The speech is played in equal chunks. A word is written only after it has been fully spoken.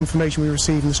information we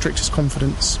receive in the strictest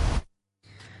confidence.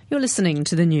 You're listening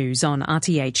to the news on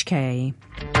RTHK.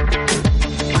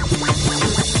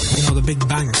 The big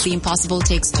banks. The impossible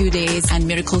takes 2 days and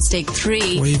miracles take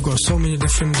 3. Where you've got so many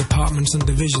different departments and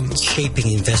divisions.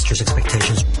 Shaping investors'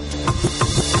 expectations.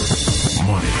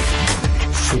 Money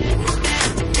for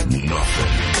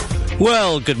nothing.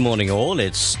 Well, good morning all.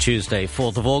 It's Tuesday,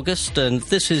 4th of August, and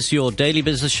this is your daily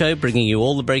business show bringing you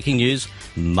all the breaking news,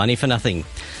 money for nothing.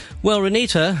 Well,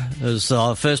 Renita is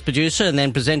our first producer and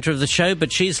then presenter of the show,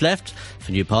 but she's left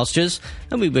for new pastures,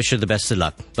 and we wish her the best of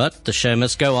luck. But the show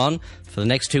must go on. For the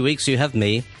next 2 weeks, you have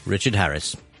me, Richard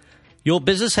Harris. Your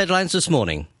business headlines this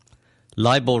morning.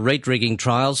 LIBOR rate rigging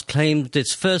trials claimed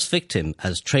its first victim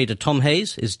as trader Tom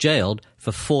Hayes is jailed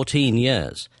for 14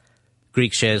 years.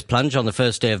 Greek shares plunge on the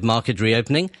first day of market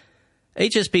reopening.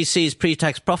 HSBC's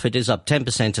pre-tax profit is up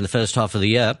 10% in the first half of the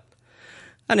year.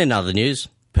 And in other news,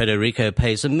 Puerto Rico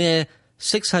pays a mere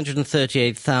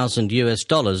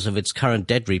 $638,000 of its current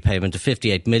debt repayment of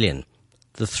 $58 million.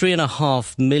 The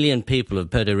 3.5 million people of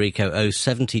Puerto Rico owe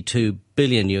 $72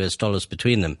 billion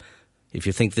between them. If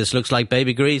you think this looks like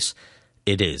baby Greece,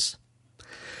 it is.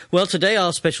 Well, today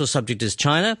our special subject is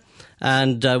China,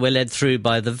 and we're led through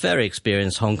by the very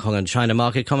experienced Hong Kong and China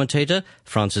market commentator,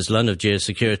 Francis Lunn of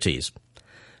Geosecurities.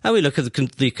 And we look at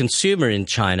the consumer in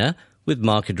China with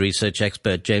market research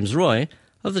expert James Roy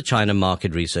of the China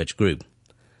Market Research Group.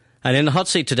 And in the hot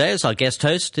seat today as our guest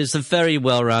host is the very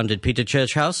well-rounded Peter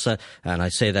Churchhouse, and I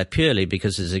say that purely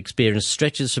because his experience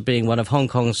stretches from being one of Hong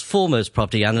Kong's foremost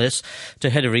property analysts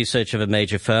to head of research of a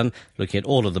major firm looking at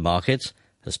all of the markets,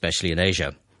 especially in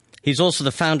Asia. He's also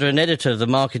the founder and editor of the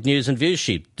Market News and Views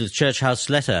sheet, the Churchhouse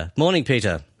Letter. Morning,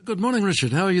 Peter. Good morning,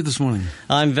 Richard. How are you this morning?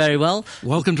 I'm very well.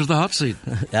 Welcome to the hot seat.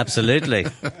 Absolutely.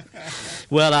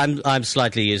 Well, I'm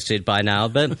slightly used to it by now,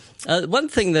 but one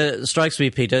thing that strikes me,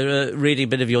 Peter, reading a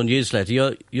bit of your newsletter,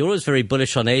 you're always very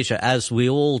bullish on Asia, as we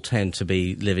all tend to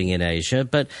be living in Asia,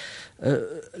 but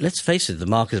let's face it, the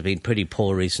market has been pretty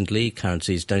poor recently.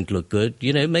 Currencies don't look good.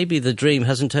 You know, maybe the dream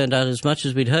hasn't turned out as much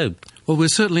as we'd hoped. Well, we're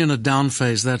certainly in a down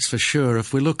phase, that's for sure.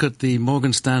 If we look at the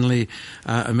Morgan Stanley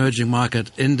Emerging Market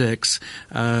Index,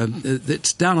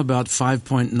 it's down about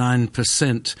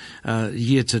 5.9%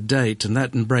 year to date, and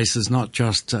that embraces not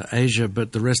just Asia,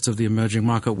 but the rest of the emerging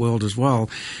market world as well.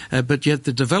 But yet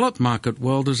the developed market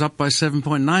world is up by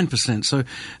 7.9%. So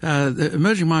the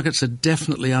emerging markets are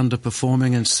definitely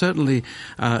underperforming, and certainly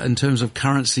in terms of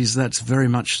currencies, that's very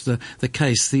much the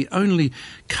case. The only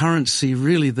currency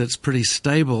really that's pretty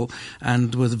stable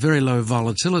and with very low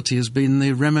volatility has been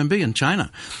the renminbi in China.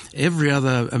 Every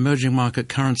other emerging market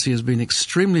currency has been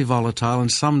extremely volatile, and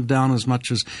some down as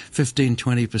much as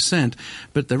 15-20%.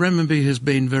 But the renminbi has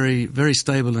been very, very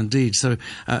stable indeed. So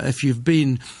if you've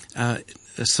been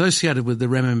associated with the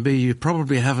renminbi, you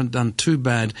probably haven't done too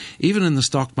bad, even in the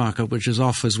stock market, which is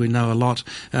off, as we know, a lot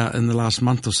in the last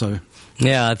month or so.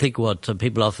 Yeah, I think what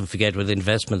people often forget with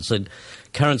investments that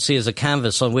currency is a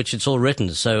canvas on which it's all written.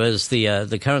 So as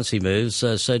the currency moves,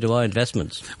 so do our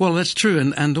investments. Well, that's true.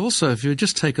 And also, if you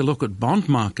just take a look at bond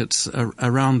markets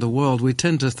around the world, we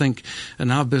tend to think, in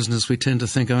our business, we tend to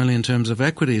think only in terms of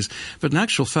equities. But in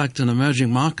actual fact, in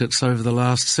emerging markets over the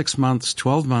last 6 months,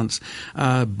 12 months,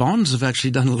 bonds have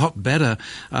actually done a lot better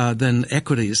than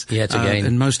equities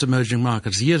in most emerging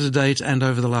markets, year to date and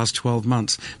over the last 12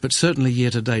 months, but certainly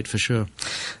year to date for sure.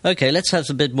 Okay, let's have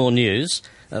a bit more news.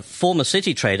 Former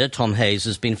Citi trader Tom Hayes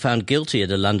has been found guilty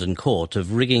at a London court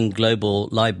of rigging global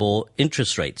LIBOR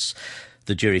interest rates.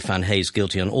 The jury found Hayes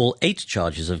guilty on all 8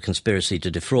 charges of conspiracy to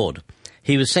defraud.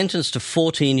 He was sentenced to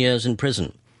 14 years in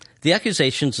prison. The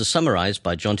accusations are summarised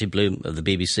by Jonty Bloom of the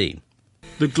BBC.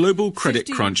 The global credit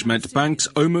crunch meant banks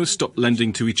almost stopped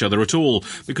lending to each other at all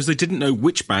because they didn't know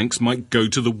which banks might go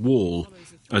to the wall.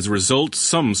 As a result,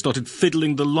 some started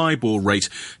fiddling the LIBOR rate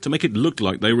to make it look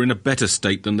like they were in a better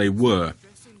state than they were.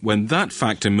 When that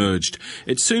fact emerged,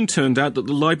 it soon turned out that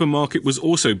the LIBOR market was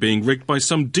also being rigged by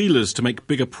some dealers to make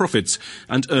bigger profits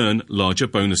and earn larger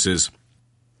bonuses.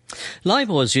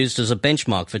 LIBOR is used as a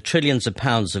benchmark for trillions of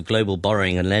pounds of global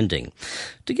borrowing and lending.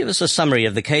 To give us a summary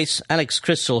of the case, Alex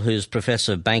Crystal, who's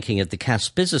Professor of Banking at the Cass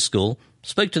Business School,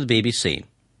 spoke to the BBC.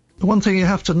 One thing you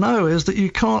have to know is that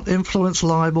you can't influence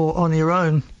LIBOR on your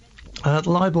own.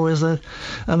 LIBOR is an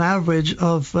average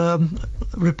of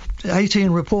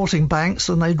 18 reporting banks,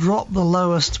 and they drop the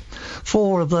lowest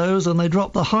 4 of those, and they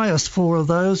drop the highest 4 of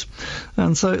those,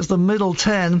 and so it's the middle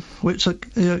 10 which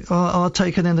are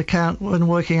taken into account when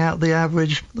working out the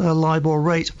average LIBOR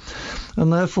rate.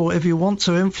 And therefore, if you want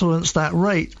to influence that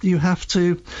rate, you have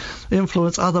to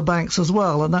influence other banks as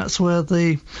well, and that's where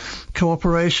the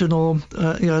cooperation or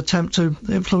attempt to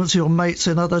influence your mates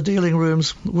in other dealing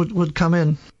rooms would come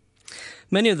in.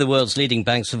 Many of the world's leading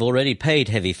banks have already paid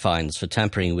heavy fines for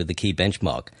tampering with the key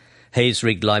benchmark. Hayes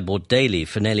rigged LIBOR daily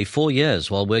for nearly 4 years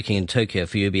while working in Tokyo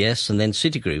for UBS and then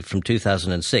Citigroup from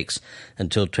 2006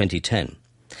 until 2010.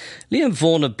 Liam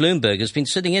Vaughan of Bloomberg has been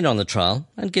sitting in on the trial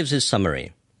and gives his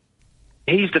summary.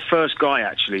 He's the first guy,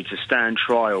 actually, to stand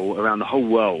trial around the whole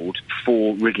world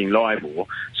for rigging LIBOR.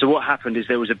 So what happened is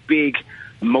there was a big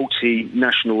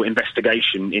multinational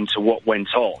investigation into what went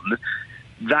on.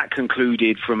 That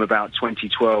concluded from about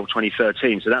 2012,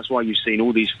 2013. So that's why you've seen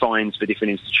all these fines for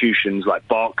different institutions like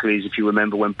Barclays, if you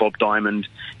remember when Bob Diamond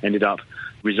ended up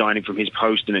resigning from his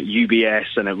post, and at UBS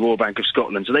and at Royal Bank of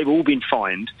Scotland. So they've all been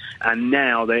fined, and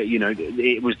now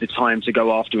it was the time to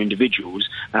go after individuals.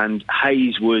 And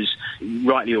Hayes was,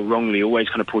 rightly or wrongly, always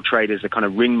kind of portrayed as the kind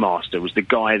of ringmaster, was the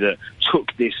guy that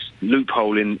took this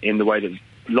loophole in the way that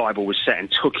LIBOR was set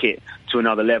and took it to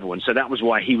another level. And so that was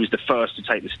why he was the first to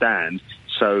take the stand.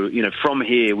 So, from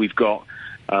here we've got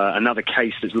another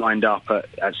case that's lined up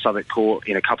at Southwark Court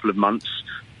in a couple of months.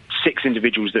 6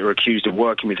 individuals that are accused of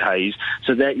working with Hayes.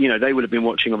 So they would have been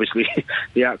watching, obviously,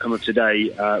 the outcome of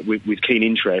today with keen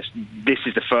interest. This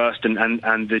is the first, and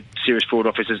the serious fraud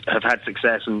officers have had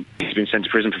success, and he's been sent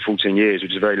to prison for 14 years, which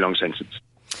is a very long sentence.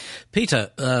 Peter,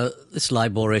 this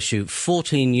LIBOR issue,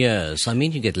 14 years. I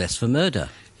mean, you get less for murder.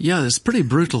 Yeah, it's a pretty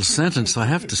brutal sentence, I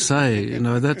have to say.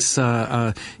 That's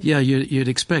you'd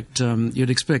expect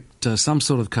some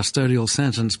sort of custodial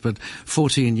sentence, but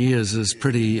 14 years is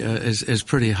pretty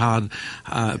hard,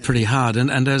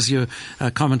 And as your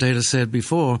commentator said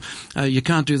before, you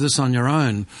can't do this on your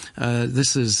own.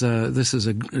 This is a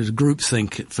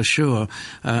groupthink for sure,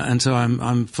 and so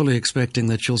I'm fully expecting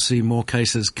that you'll see more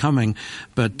cases coming.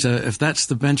 But if that's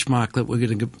the benchmark that we're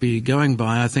going to be going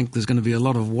by, I think there's going to be a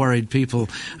lot of worried people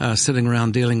sitting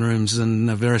around dealing rooms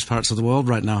in various parts of the world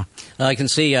right now. I can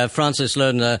see Francis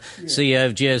Lund, CEO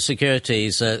of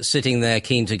Geosecurities, sitting there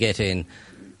keen to get in.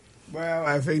 Well,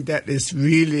 I think that is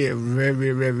really a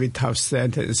very, very tough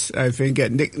sentence. I think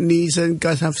Nick Neeson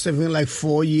got something like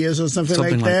 4 years or something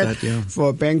like that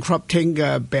for bankrupting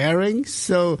Barings.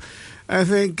 So I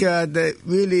think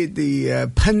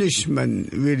the punishment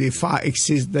really far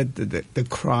exceeds the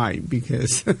crime,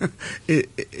 because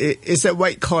it's a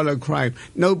white-collar crime.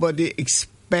 Nobody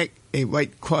expects a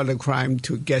white-collar crime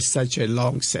to get such a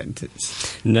long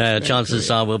sentence. No,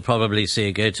 chances are we'll probably see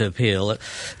it go to appeal.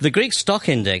 The Greek stock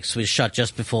index was shut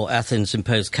just before Athens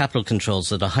imposed capital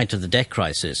controls at the height of the debt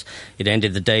crisis. It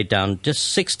ended the day down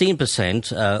just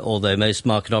 16%, although most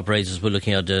market operators were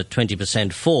looking at a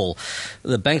 20% fall.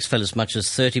 The banks fell as much as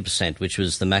 30%, which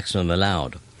was the maximum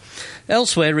allowed.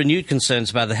 Elsewhere, renewed concerns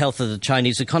about the health of the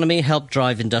Chinese economy helped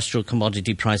drive industrial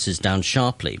commodity prices down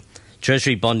sharply.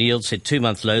 Treasury bond yields hit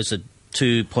 2-month lows at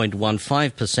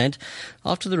 2.15%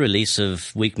 after the release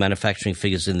of weak manufacturing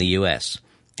figures in the US.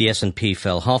 The S&P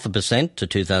fell 0.5% to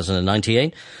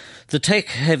 2,098. The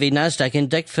tech-heavy Nasdaq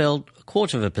index fell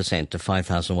 0.25% to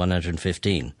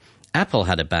 5,115. Apple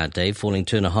had a bad day, falling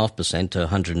 2.5% to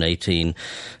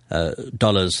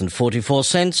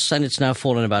 $118.44, and it's now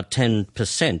fallen about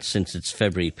 10% since its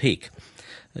February peak.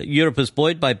 Europe was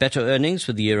buoyed by better earnings,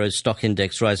 with the Euro stock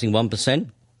index rising 1%.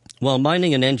 While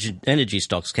mining and energy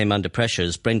stocks came under pressure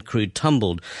as Brent crude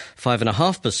tumbled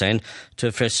 5.5% to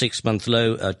a fresh 6-month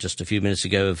low just a few minutes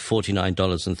ago of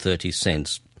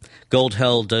 $49.30. Gold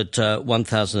held at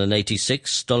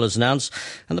 $1,086 an ounce,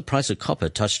 and the price of copper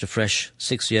touched a fresh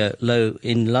 6-year low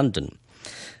in London.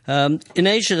 In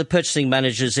Asia, the Purchasing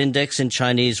Managers Index in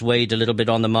Chinese weighed a little bit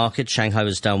on the market. Shanghai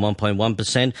was down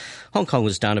 1.1%. Hong Kong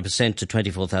was down 1% to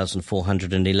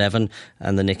 24,411,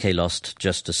 and the Nikkei lost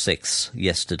just a sixth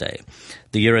yesterday.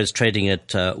 The euro is trading at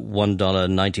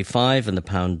 $1.95 and the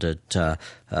pound at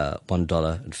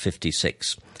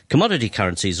 $1.56. Commodity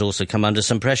currencies also come under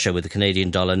some pressure, with the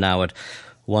Canadian dollar now at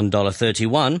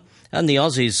 $1.31 and the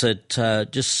Aussies at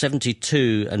just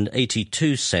 72 and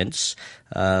 82 cents.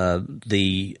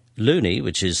 The loonie,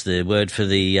 which is the word for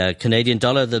the Canadian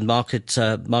dollar, the market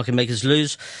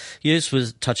makers use,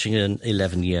 was touching an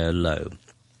 11-year low.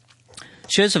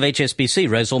 Shares of HSBC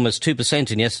rose almost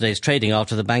 2% in yesterday's trading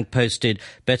after the bank posted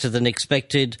better than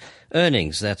expected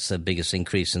earnings. That's the biggest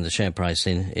increase in the share price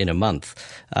in a month.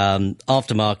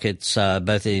 After markets,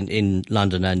 both in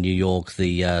London and New York,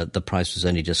 the price was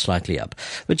only just slightly up.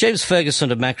 But James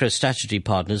Ferguson of Macro Strategy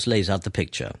Partners lays out the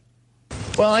picture.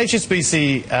 Well,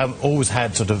 HSBC always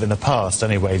had sort of, in the past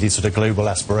anyway, these sort of global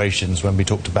aspirations when we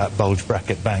talked about bulge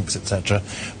bracket banks, etc.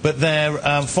 But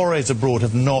their forays abroad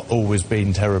have not always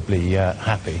been terribly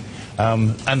happy.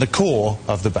 And the core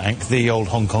of the bank, the old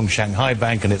Hong Kong Shanghai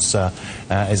Bank and its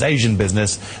Asian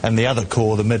business, and the other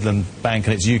core, the Midland Bank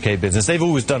and its UK business, they've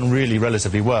always done really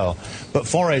relatively well. But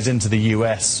forays into the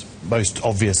US, most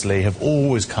obviously, have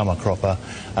always come a cropper.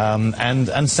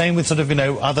 And same with sort of,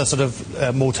 other sort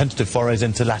of more tentative forays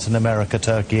into Latin America,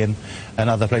 Turkey and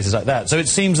other places like that. So it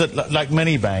seems that, like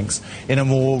many banks, in a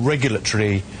more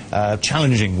regulatory,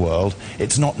 challenging world,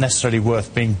 it's not necessarily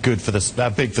worth being big for the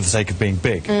sake of being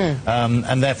big.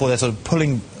 And therefore they're sort of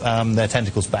pulling their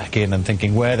tentacles back in and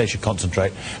thinking where they should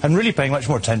concentrate and really paying much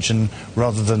more attention,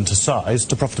 rather than to size,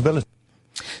 to profitability.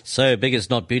 So big is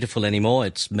not beautiful anymore.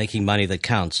 It's making money that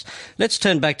counts. Let's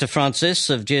turn back to Francis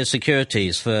of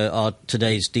Geosecurities for our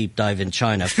today's deep dive in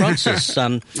China. Francis,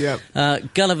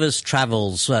 Gulliver's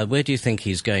Travels, where do you think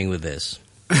he's going with this?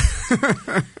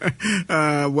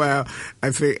 Well,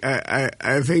 I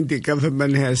think the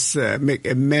government has made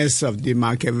a mess of the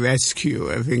market rescue.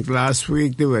 I think last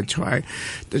week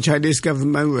the Chinese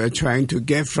government were trying to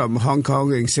get from Hong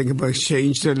Kong and Singapore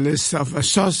Exchange the list of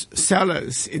short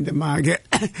sellers in the market,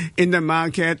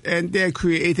 and they're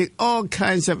creating all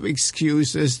kinds of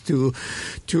excuses to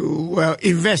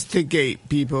investigate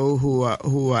people who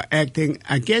are acting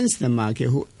against the market,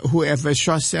 whoever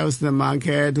short sells the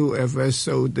market, whoever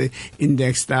sold the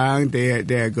index down, they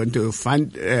are going to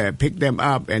pick them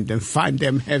up and then fine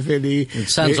them heavily. It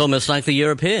sounds almost like the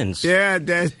Europeans. Yeah,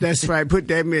 that's right. Put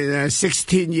them in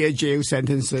 16-year jail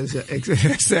sentences,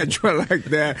 etc., like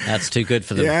that. That's too good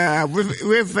for them. Yeah, with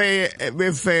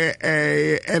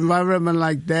a environment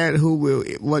like that, who will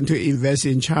want to invest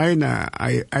in China?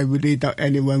 I really doubt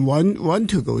anyone want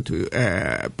to go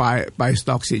to buy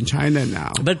stocks in China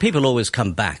now. But people always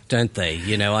come back, don't they?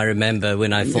 I remember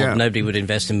when I thought nobody would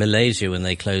invest in Malaysia when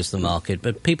they closed the market,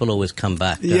 but people always come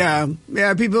back. Yeah,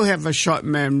 people have a short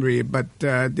memory, but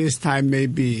this time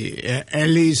maybe at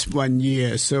least 1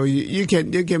 year. So you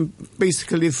can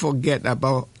basically forget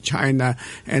about China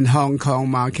and Hong Kong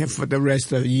market for the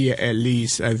rest of the year at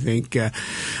least. I think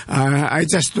I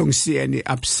just don't see any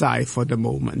upside for the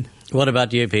moment. What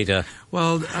about you, Peter?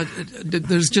 Well,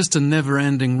 there's just a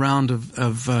never-ending round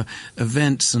of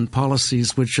events and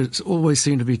policies which always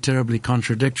seem to be terribly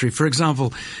contradictory. For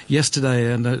example,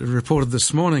 yesterday, and reported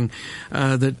this morning,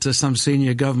 that some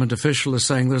senior government official is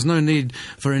saying there's no need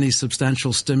for any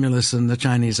substantial stimulus in the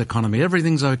Chinese economy.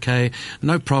 Everything's okay,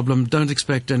 no problem, don't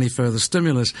expect any further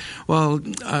stimulus. Well,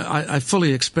 I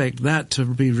fully expect that to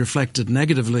be reflected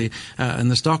negatively in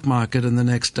the stock market in the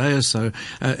next day or so,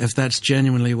 if that's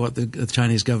genuinely what the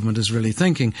Chinese government is really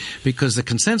thinking, because the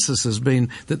consensus has been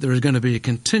that there is going to be a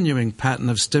continuing pattern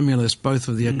of stimulus both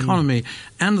of the economy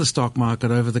and the stock market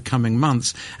over the coming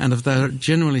months. And if they're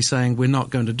genuinely saying we're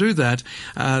not going to do that,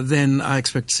 then I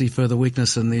expect to see further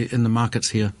weakness in the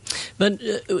markets here. But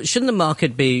shouldn't the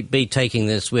market be taking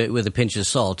this with a pinch of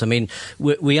salt? I mean,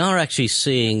 we are actually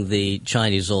seeing the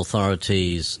Chinese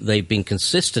authorities, they've been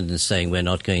consistent in saying we're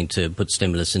not going to put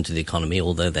stimulus into the economy,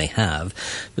 although they have.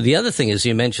 But the other thing is,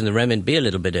 you mentioned the renminbi a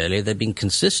little bit earlier. They've been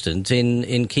consistent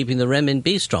in keeping the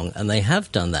renminbi strong, and they have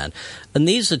done that. And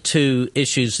these are two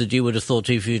issues that you would have thought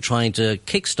if you're trying to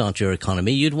kickstart your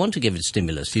economy, you'd want to give it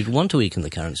stimulus. You'd want to weaken the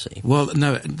currency. Well,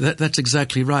 no, that's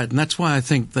exactly right. And that's why I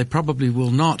think they probably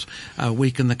will not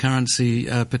weaken the currency,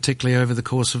 particularly over the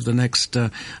course of the next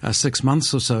 6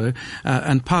 months or so.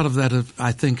 And part of that,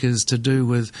 I think, is to do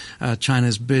with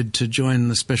China's bid to join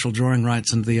the special drawing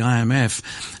rights under the IMF.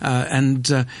 And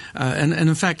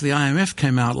in fact, the IMF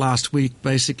came out last week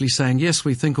basically saying, yes,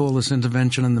 we think all this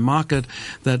intervention in the market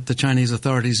that the Chinese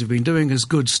authorities have been doing is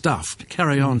good stuff.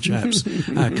 Carry on, chaps,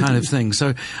 kind of thing.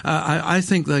 So I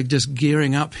think they're just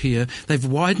gearing up here. They've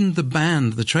widened the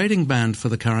band, the trading band for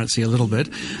the currency a little bit.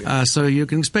 So you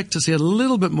can expect to see a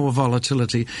little bit more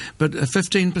volatility. But a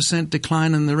 15%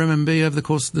 decline in the renminbi over the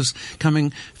course of this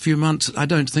coming few months, I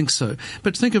don't think so.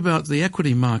 But think about the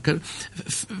equity market.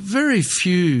 Very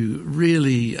few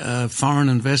really foreign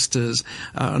investors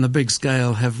on a big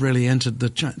scale have really entered the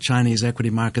Chinese equity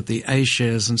market, the A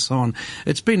shares and so on.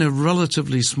 It's been a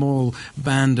relatively small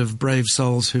band of brave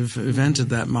souls who've entered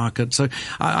that market. So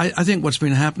I think what's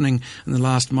been happening in the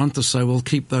last month or so will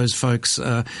keep those folks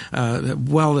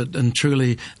well and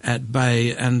truly at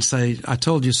bay and say, I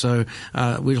told you so,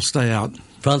 we'll stay out.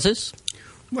 Francis?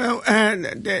 Well,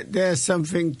 there's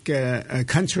something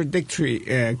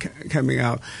contradictory coming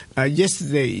out.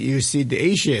 Yesterday, you see the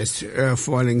A shares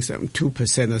falling some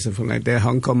 2% or something like that.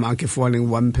 Hong Kong market falling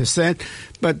 1%.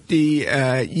 But the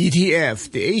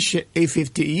ETF, the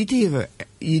A50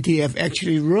 ETF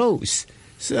actually rose.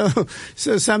 So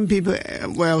some people,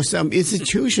 some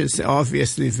institutions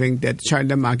obviously think that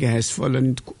China market has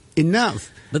fallen enough.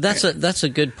 But that's a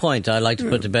good point I'd like to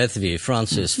put to both of you.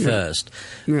 Francis first.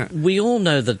 Yeah. We all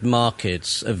know that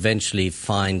markets eventually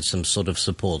find some sort of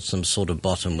support, some sort of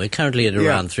bottom. We're currently at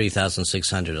around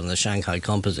 3,600 on the Shanghai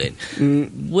Composite.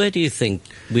 Where do you think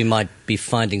we might be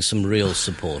finding some real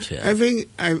support here? I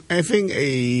think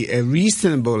a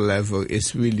reasonable level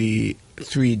is really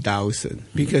 3,000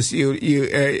 because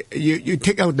you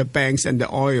take out the banks and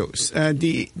the oils.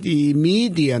 The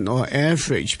median or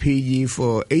average PE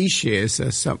for A shares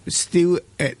are still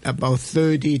at about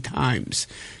 30 times.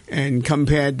 And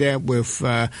compare that with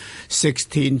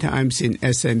 16 times in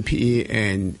S&P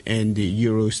and the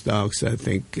Euro stocks, I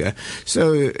think.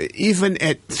 So even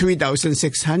at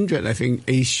 3,600, I think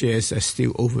A shares are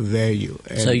still overvalued.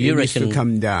 So you reckon to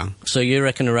come down? So you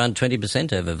reckon around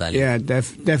 20% overvalued? Yeah,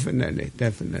 definitely.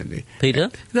 Peter,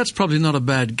 that's probably not a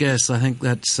bad guess. I think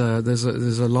that's there's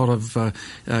a lot of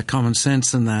common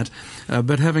sense in that.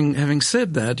 But having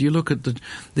said that, you look at the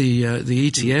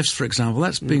ETFs, for example.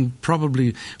 That's been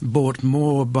probably bought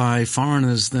more by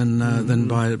foreigners than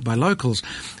by locals,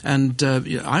 and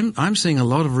I'm seeing a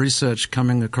lot of research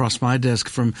coming across my desk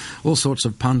from all sorts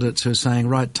of pundits who are saying,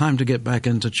 right, time to get back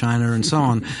into China and so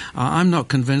on. I'm not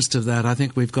convinced of that. I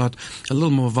think we've got a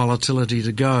little more volatility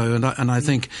to go, and I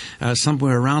think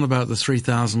somewhere around about the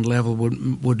 3,000 level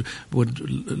would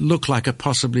look like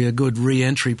possibly a good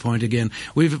re-entry point again.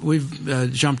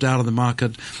 We've jumped out of the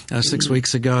market 6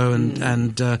 weeks ago,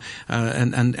 and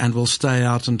we'll stay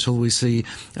out until we see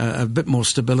a bit more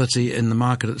stability in the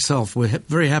market itself. We're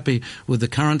very happy with the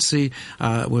currency.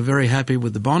 We're very happy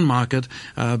with the bond market,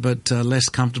 but less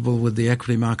comfortable with the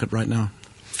equity market right now.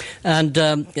 And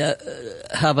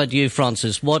how about you,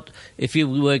 Francis? What if you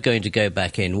were going to go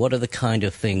back in? What are the kind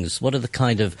of things? What are the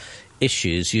kind of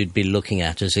issues you'd be looking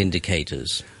at as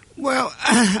indicators? Well,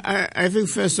 I think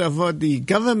first of all, the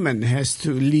government has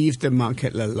to leave the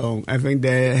market alone. I think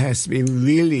there has been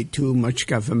really too much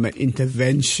government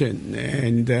intervention,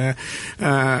 and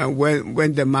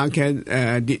when the market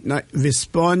did not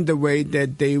respond the way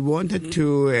that they wanted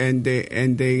to, and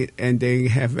they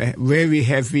have a very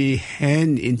heavy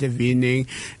hand intervening.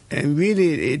 And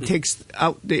really, it takes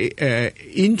out the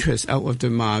interest out of the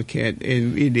market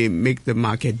and really make the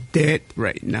market dead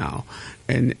right now.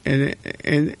 And I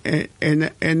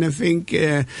think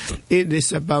it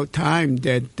is about time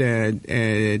that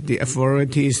the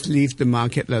authorities leave the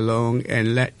market alone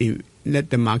and let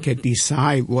the market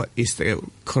decide what is the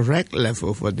correct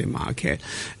level for the market,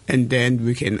 and then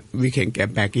we can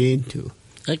get back into.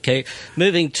 Okay,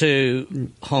 moving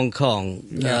to Hong Kong,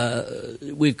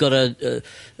 we've got a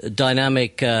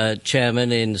dynamic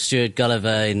chairman in Stuart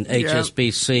Gulliver in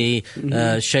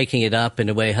HSBC, shaking it up in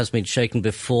a way it hasn't been shaken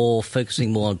before,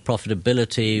 focusing more on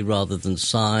profitability rather than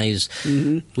size.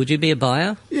 Would you be a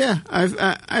buyer? Yeah,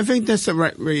 I think that's the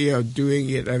right way of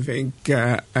doing it. I think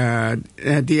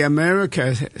the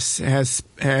Americas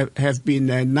have been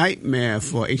a nightmare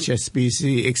for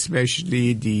HSBC,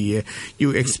 especially the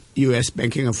U.S.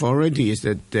 banking authorities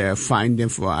that fined them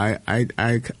for I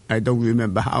don't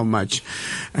remember how much,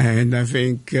 and I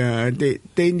think they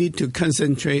need to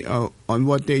concentrate on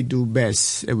what they do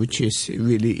best, which is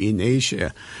really in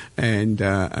Asia, and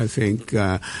I think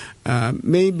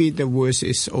maybe the worst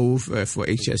is over for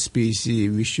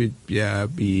HSBC. We should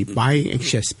be buying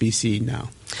HSBC now.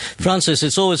 Francis,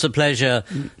 it's always a pleasure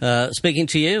speaking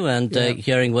to you and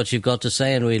hearing what you've got to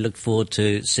say, and we look forward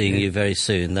to seeing you very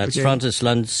soon. That's Francis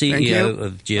Lund, CEO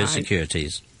of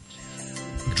Geosecurities.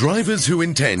 Drivers who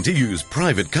intend to use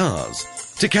private cars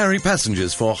to carry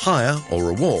passengers for hire or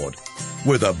reward,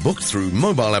 whether booked through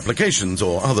mobile applications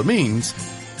or other means,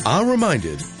 are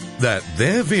reminded that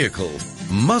their vehicle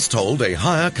must hold a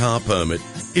hire car permit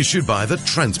issued by the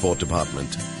Transport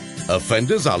Department.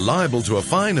 Offenders are liable to a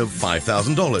fine of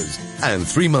 $5,000 and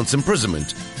 3 months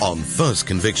imprisonment on first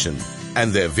conviction,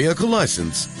 and their vehicle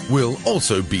license will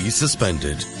also be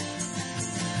suspended.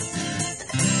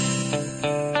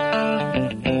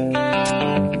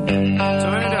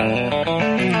 Turn it up.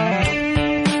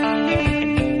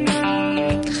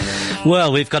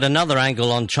 Well, we've got another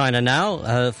angle on China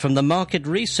now, from the market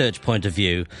research point of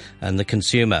view and the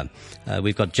consumer.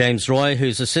 We've got James Roy,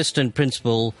 who's Assistant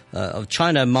Principal of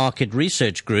China Market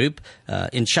Research Group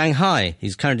in Shanghai.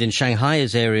 He's currently in Shanghai.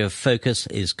 His area of focus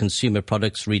is consumer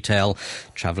products, retail,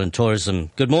 travel and tourism.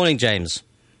 Good morning, James.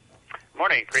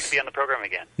 Morning. Great to be on the program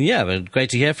again. Yeah, well, great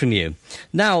to hear from you.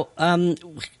 Now,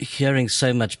 hearing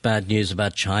so much bad news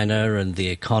about China and the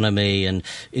economy, and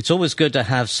it's always good to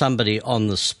have somebody on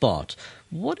the spot.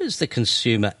 What is the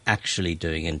consumer actually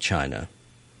doing in China?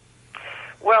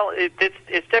 Well,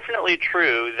 it's definitely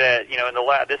true that, you know, in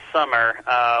this summer,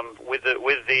 with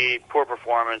the poor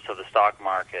performance of the stock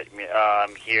market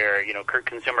here, you know,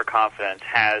 consumer confidence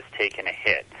has taken a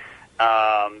hit.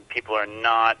 People are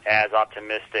not as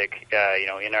optimistic. You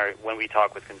know, when we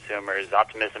talk with consumers,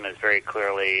 optimism is very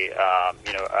clearly,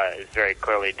 is very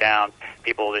clearly down.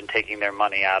 People have been taking their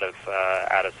money out of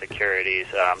securities,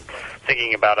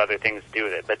 thinking about other things to do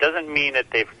with it. But it doesn't mean that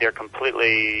they're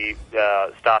completely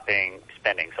stopping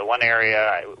spending. So one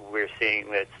area we're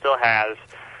seeing that still has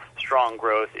strong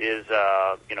growth is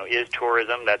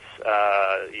tourism. That's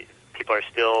people are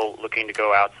still looking to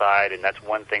go outside, and that's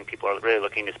one thing people are really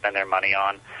looking to spend their money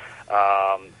on.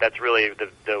 That's really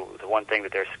the one thing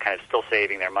that they're kind of still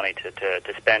saving their money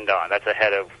to spend on. That's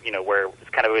ahead of, you know, where it's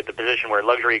kind of at the position where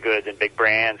luxury goods and big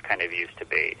brands kind of used to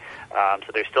be.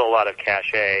 So there's still a lot of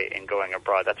cachet in going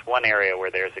abroad. That's one area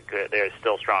where there's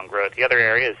still strong growth. The other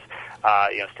area is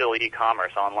still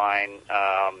e-commerce, online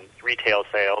retail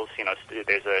sales. You know,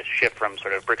 there's a shift from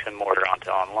sort of bricks and mortar onto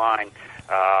online.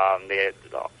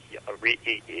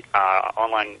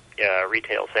 Online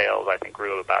retail sales, I think,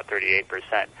 grew about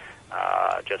 38%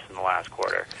 just in the last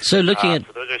quarter. So looking at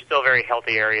so those are still very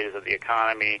healthy areas of the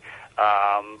economy,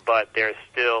 but there's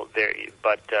still there.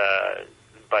 But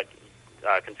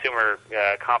consumer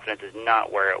confidence is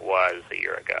not where it was a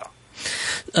year ago.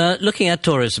 Looking at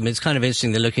tourism, it's kind of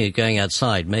interesting. They're looking at going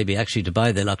outside, maybe actually to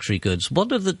buy their luxury goods.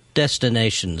 What are the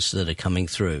destinations that are coming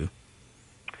through?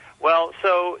 Well,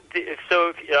 so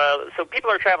people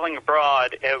are traveling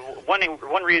abroad.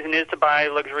 One reason is to buy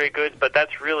luxury goods, but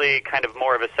that's really kind of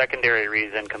more of a secondary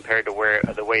reason compared to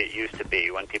the way it used to be,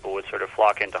 when people would sort of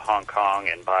flock into Hong Kong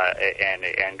and buy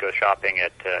and go shopping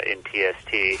in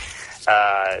TST.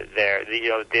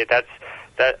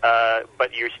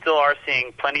 But you still are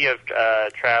seeing plenty of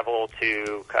travel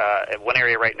to one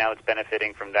area right now that's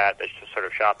benefiting from that. That's just sort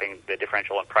of shopping the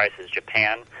differential in prices.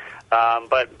 Japan.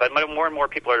 But more and more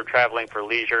people are traveling for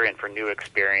leisure and for new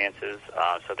experiences.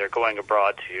 So they're going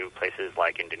abroad to places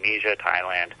like Indonesia,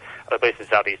 Thailand, other places in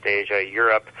Southeast Asia,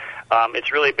 Europe.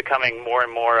 It's really becoming more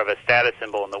and more of a status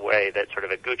symbol in the way that sort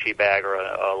of a Gucci bag or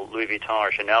a Louis Vuitton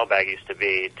or Chanel bag used to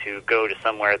be, to go to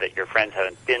somewhere that your friends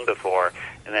haven't been before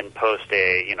and then post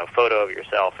a photo of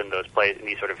yourself in those places, in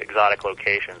these sort of exotic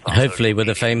locations. Hopefully with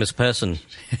a famous person.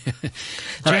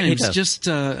 James, just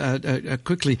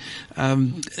quickly,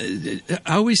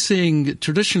 are we seeing,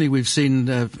 traditionally we've seen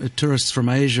tourists from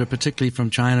Asia, particularly from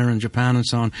China and Japan and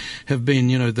so on, have been,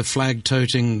 the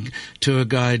flag-toting tour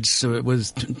guides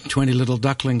with 20 little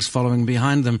ducklings following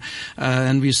behind them,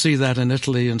 and we see that in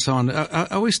Italy and so on.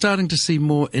 Are we starting to see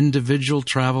more individual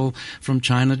travel from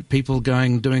China, people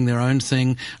doing their own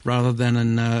thing rather than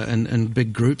in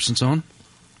big groups and so on?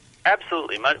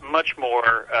 Absolutely, much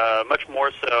more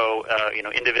so.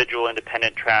 Individual,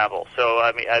 independent travel. So,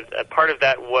 I mean, a part of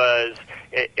that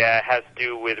has to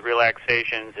do with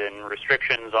relaxations and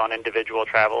restrictions on individual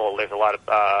travel. There's a lot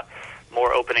of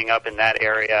more opening up in that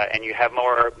area, and you have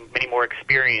many more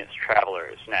experienced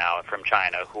travelers now from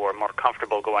China who are more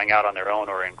comfortable going out on their own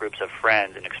or in groups of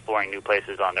friends and exploring new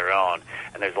places on their own.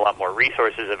 And there's a lot more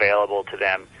resources available to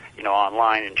them,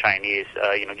 online in Chinese,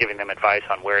 giving them advice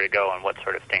on where to go and what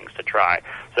sort of things to try.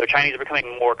 So Chinese are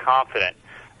becoming more confident,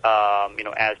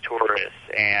 as tourists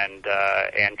and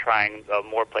trying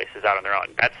more places out on their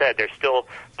own. That said, there's still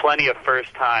plenty of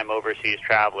first-time overseas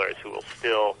travelers who will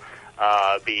still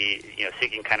be,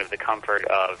 seeking kind of the comfort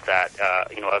of that,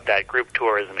 of that group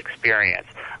tourism experience.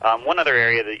 One other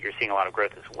area that you're seeing a lot of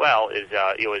growth as well is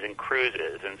in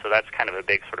cruises, and so that's kind of a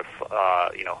big sort of,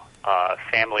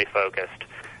 family-focused,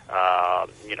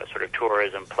 sort of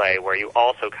tourism play, where you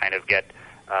also kind of get,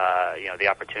 the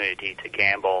opportunity to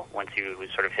gamble once you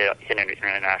sort of hit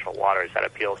international waters. That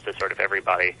appeals to sort of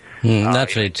everybody.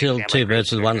 Naturally, two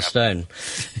birds with one stone.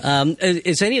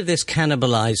 Is any of this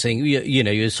cannibalizing? You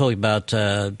were talking about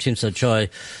Tsim Sha Tsui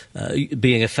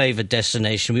being a favored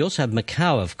destination. We also have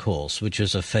Macau, of course, which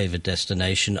is a favored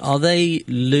destination. Are they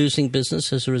losing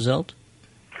business as a result?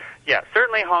 Yeah,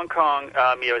 certainly Hong Kong,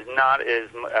 is not as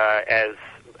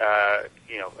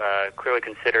clearly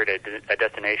considered a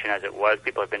destination as it was.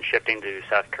 People have been shifting to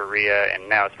South Korea and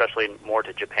now especially more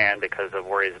to Japan because of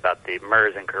worries about the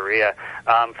MERS in Korea.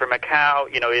 For Macau,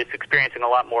 it's experiencing a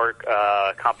lot more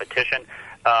competition.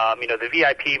 The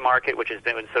VIP market, which has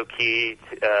been so key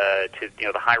to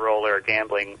the high roller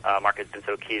gambling market, has been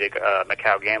so key to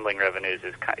Macau gambling revenues,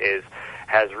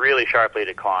 has really sharply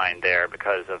declined there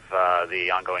because of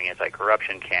the ongoing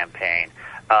anti-corruption campaign.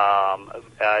 And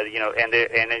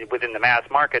within the mass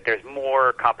market, there's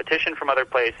more competition from other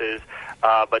places,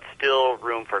 but still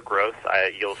room for growth.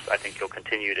 I think you'll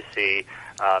continue to see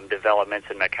developments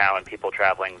in Macau and people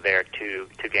traveling there to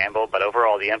gamble. But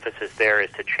overall, the emphasis there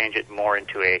is to change it more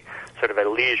into a sort of a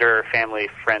leisure,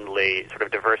 family-friendly, sort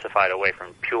of diversified away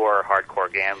from pure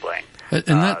hardcore gambling.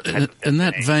 In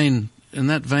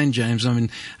that vein, James, I mean,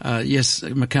 yes,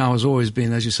 Macau has always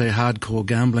been, as you say, hardcore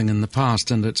gambling in the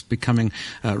past, and it's becoming,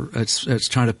 it's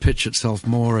trying to pitch itself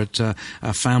more at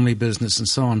family business and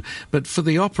so on. But for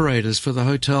the operators, for the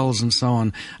hotels and so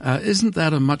on, isn't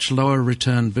that a much lower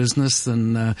return business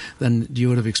than you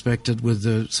would have expected, with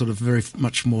the sort of very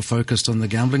much more focused on the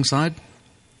gambling side?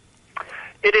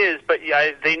 It is, but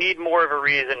they need more of a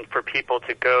reason for people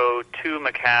to go to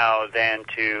Macau than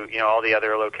to all the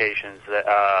other locations that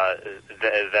are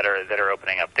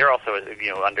opening up. They're also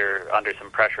under some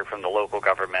pressure from the local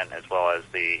government as well as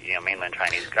the mainland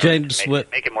Chinese government James, to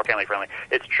make it more family friendly.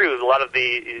 It's true. A lot of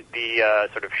the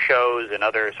sort of shows and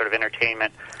other sort of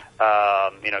entertainment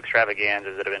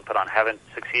extravaganzas that have been put on haven't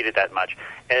succeeded that much.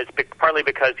 And it's partly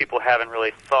because people haven't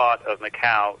really thought of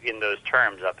Macau in those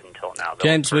terms up until now.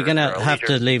 James, we're going to have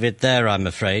to leave it there, I'm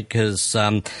afraid, because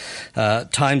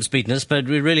time's beaten us. But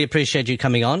we really appreciate you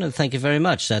coming on, and thank you very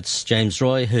much. That's James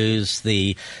Roy, who's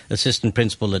the Assistant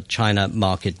Principal at China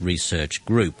Market Research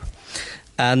Group.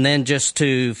 And then just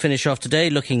to finish off today,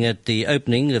 looking at the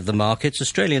opening of the markets,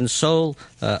 Australian Seoul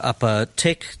up a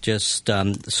tick.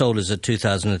 Seoul is at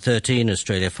 2013,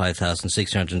 Australia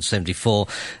 5,674,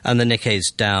 and the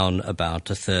Nikkei's down about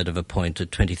a third of a point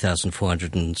at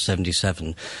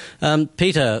 20,477.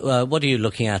 Peter, what are you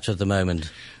looking at the moment?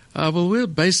 Well, we're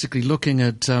basically looking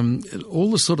at all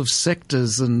the sort of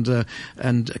sectors and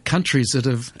countries that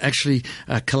have actually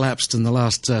collapsed in the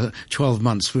last 12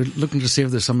 months. We're looking to see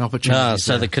if there's some opportunities.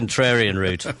 So the contrarian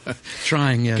route.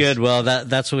 Trying, yes. Good. Well,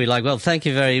 that's what we like. Well, thank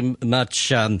you very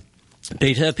much,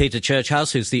 Peter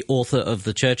Churchhouse, who's the author of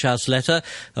the Churchhouse Letter.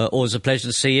 Always a pleasure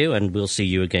to see you, and we'll see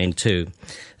you again too.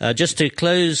 Just to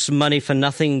close Money for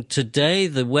Nothing today,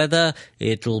 the weather,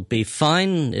 it'll be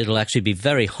fine. It'll actually be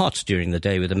very hot during the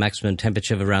day with a maximum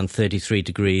temperature of around 33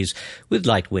 degrees with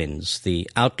light winds. The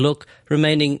outlook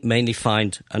remaining mainly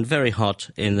fine and very hot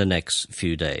in the next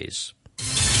few days.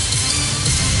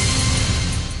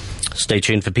 Stay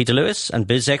tuned for Peter Lewis and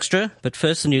Biz Extra, but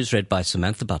first the news read by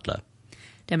Samantha Butler.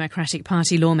 Democratic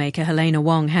Party lawmaker Helena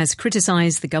Wong has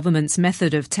criticised the government's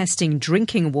method of testing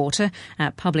drinking water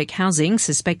at public housing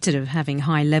suspected of having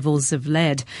high levels of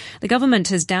lead. The government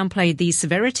has downplayed the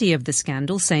severity of the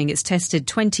scandal, saying it's tested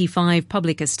 25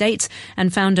 public estates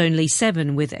and found only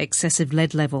 7 with excessive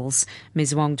lead levels.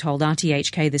 Ms. Wong told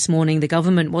RTHK this morning the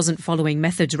government wasn't following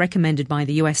methods recommended by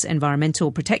the US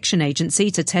Environmental Protection Agency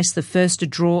to test the first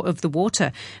draw of the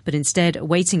water, but instead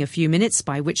waiting a few minutes,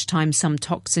 by which time some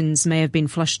toxins may have been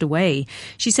flushed away.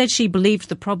 She said she believed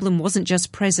the problem wasn't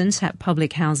just present at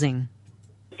public housing.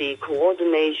 The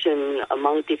coordination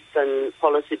among different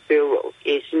policy bureaus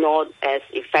is not as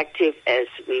effective as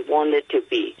we want it to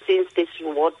be. Since this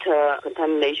water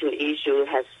contamination issue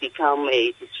has become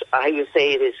I would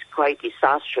say it is quite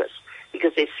disastrous,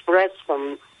 because it spreads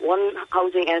from one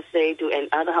housing estate to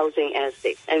another housing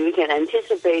estate. And we can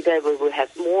anticipate that we will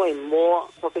have more and more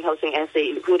public housing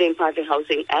estates, including private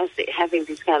housing estates, having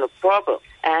this kind of problem.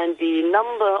 And the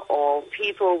number of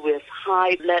people with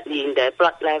high lead in their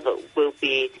blood level will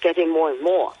be getting more and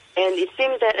more. And it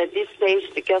seems that at this stage,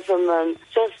 the government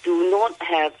just do not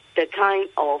have the kind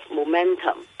of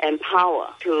momentum and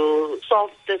power to solve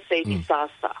this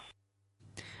disaster.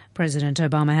 President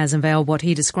Obama has unveiled what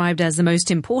he described as the most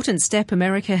important step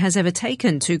America has ever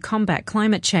taken to combat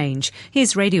climate change.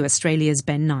 Here's Radio Australia's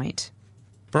Ben Knight.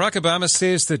 Barack Obama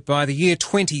says that by the year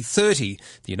 2030,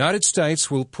 the United States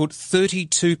will put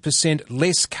 32%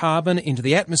 less carbon into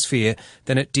the atmosphere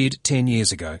than it did 10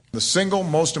 years ago. The single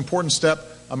most important step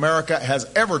America has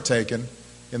ever taken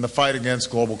in the fight against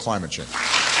global climate change.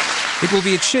 It will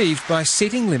be achieved by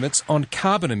setting limits on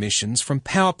carbon emissions from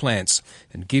power plants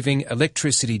and giving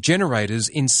electricity generators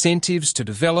incentives to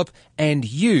develop and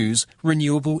use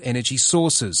renewable energy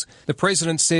sources. The president says